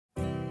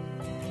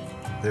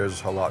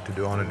There's a lot to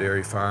do on a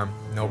dairy farm.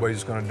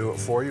 Nobody's going to do it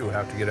for you. You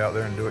have to get out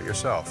there and do it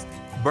yourself.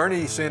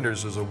 Bernie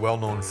Sanders is a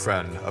well-known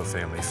friend of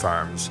family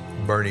farms.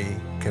 Bernie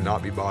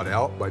cannot be bought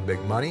out by big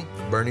money.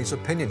 Bernie's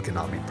opinion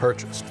cannot be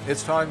purchased.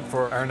 It's time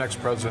for our next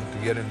president to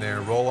get in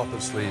there, roll up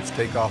his sleeves,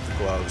 take off the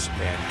gloves,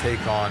 and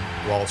take on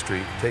Wall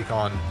Street, take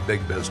on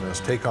big business,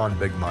 take on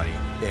big money,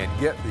 and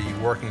get the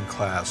working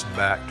class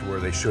back to where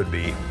they should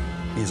be.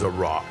 He's a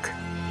rock.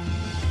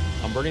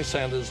 I'm Bernie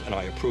Sanders, and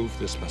I approve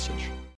this message.